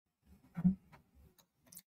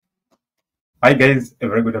Hi guys, a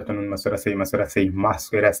very good afternoon.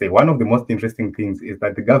 Maswera say. One of the most interesting things is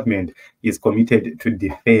that the government is committed to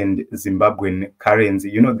defend Zimbabwean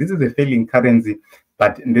currency. You know, this is a failing currency,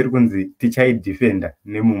 but ndirikunzi tichaidefenda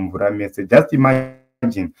nemumvura mese. Just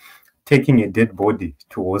imagine taking a dead body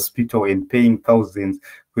to hospital and paying thousands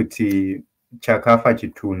kuti chakafa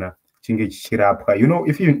chituna chinge chichirapwa. You know,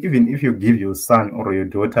 even if you give your son or your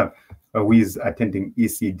daughter who is attending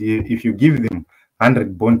ECD, if you give them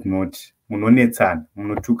 100 bond note, munonetsana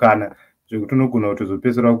munotukana zvekuti unogona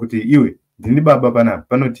kutozopedzera kuti iwe ndini baba panapa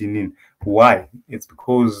panoti nini. Why? It's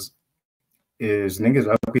because zvinenge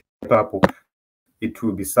zvakuita ipapo it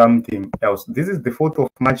will be something else. This is the 4th of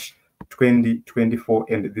March 2024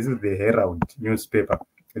 and this is the Herald newspaper.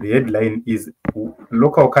 The headline is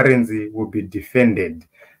local currency will be defended.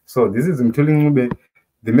 So this is Mthuli Ncube.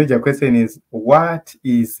 The major question is, what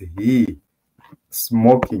is he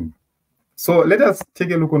smoking? So let us take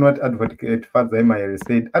a look on what Advocate Father Mahere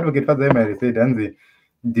said. Advocate Father Mahere said, and they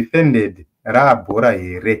defended Ra-Bora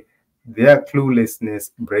Here. Their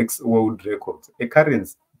cluelessness breaks world records. A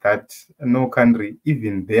currency that no country,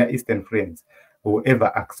 even their Eastern friends, will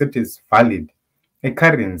ever accept is valid. A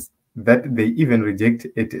currency that they even reject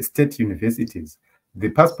at state universities, the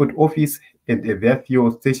passport office, and their fuel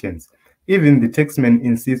stations. Even the taxman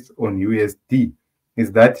insists on USD.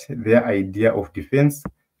 Is that their idea of defense?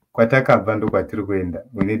 We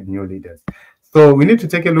need new leaders. So we need to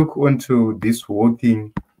take a look onto this whole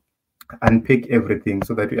thing, unpick everything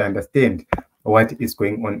so that we understand what is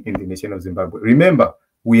going on in the nation of Zimbabwe. Remember,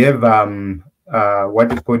 we have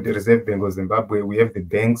what is called the Reserve Bank of Zimbabwe. We have the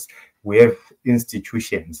banks, we have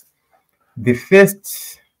institutions. The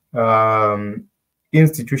first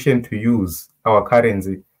institution to use our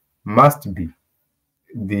currency must be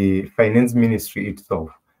the finance ministry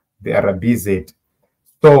itself, the RBZ.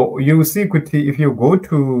 So you see, if you go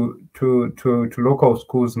to local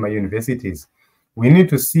schools, my universities, we need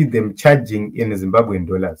to see them charging in Zimbabwean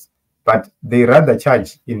dollars, but they rather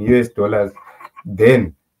charge in US dollars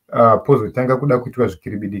than but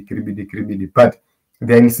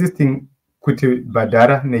they're insisting kuti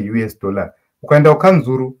badara ne US dollar. Ukanda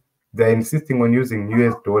ukanzuru, they're insisting on using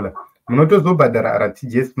US dollar. Munotozo badara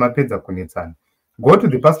RTGS mapedza kunetsana. Go to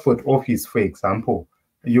the passport office, for example.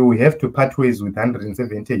 You have to part ways with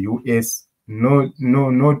 170 US, no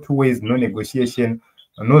 2 ways, no negotiation,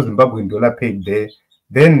 no Zimbabwean dollar paid there.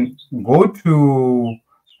 Then go to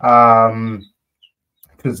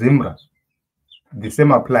Zimra. The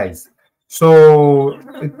same applies. So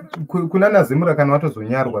kunana Zimra kana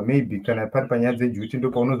watozonyarwa maybe kana pari panyadze duty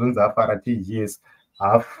ndo paunozonza half RTGS,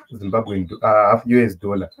 half Zimbabwean, half US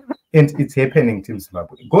dollar, and it's happening to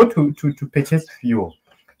Zimbabwe. Go to purchase fuel.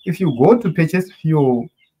 If you go to purchase fuel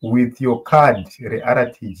with your card,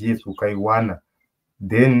 RTGS ukaiwana,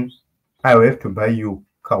 then I will have to buy you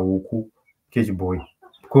Kawuku Cage Boy,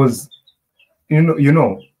 because you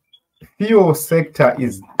know, fuel sector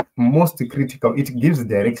is most critical. It gives the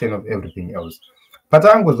direction of everything else.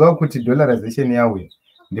 Patangozwa kuti dollarization yawe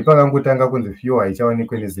ndipakangotanga kunzi fuel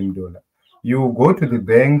haichaonekwe neZim dollar. You go to the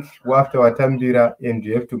bank after watambira and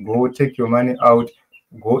you have to go take your money out,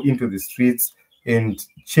 go into the streets and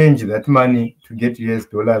change that money to get US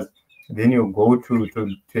dollars. Then you go to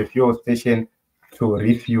a fuel station to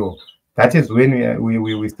refuel. That is when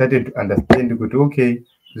we started to understand that, okay,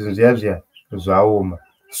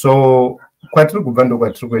 so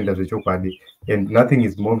and nothing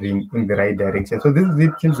is moving in the right direction. So this is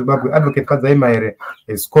it. Team Zimbabwe Advocate Father Mahere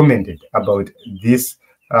has commented about this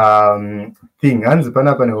thing. And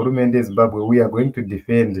Zimbabwe, we are going to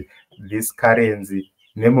defend this currency.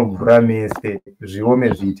 So this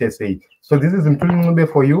is Mthuli Ncube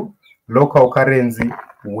for you. Local currency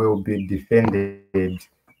will be defended.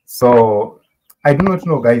 So I do not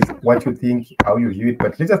know, guys, what you think, how you view it,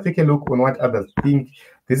 but let's just take a look on what others think.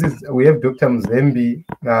 This is, we have Dr. Mzembi.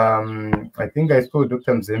 I think I saw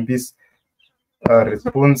Dr. Mzembi's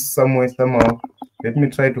response somewhere, somehow. Let me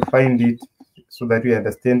try to find it so that we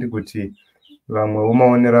understand. Okay.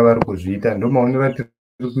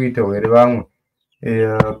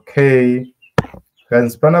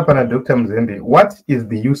 Dr. Mzembe, what is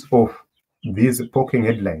the use of these poking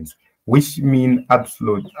headlines, which mean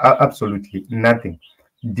absolutely nothing?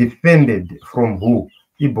 Defended from who?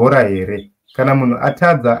 Ibora here. Kana munhu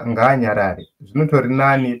atadza ngaanyarare. Zvinotori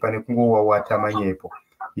nani pane kungowawata manyepo.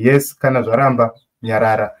 Yes, kana zvaramba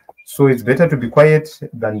nyarara. So it's better to be quiet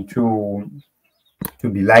than to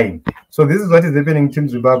be lying. So this is what is happening in Team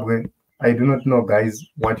Zimbabwe. I do not know, guys,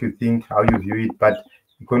 what you think, how you view it, but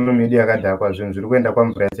economy yakadhakwa, zvinhu zviri kuenda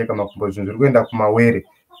kwamvura yacheka makumbo, zvinhu zviri kuenda kumawere,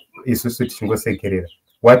 isusu tichingosekerera.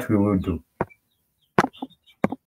 What we will do?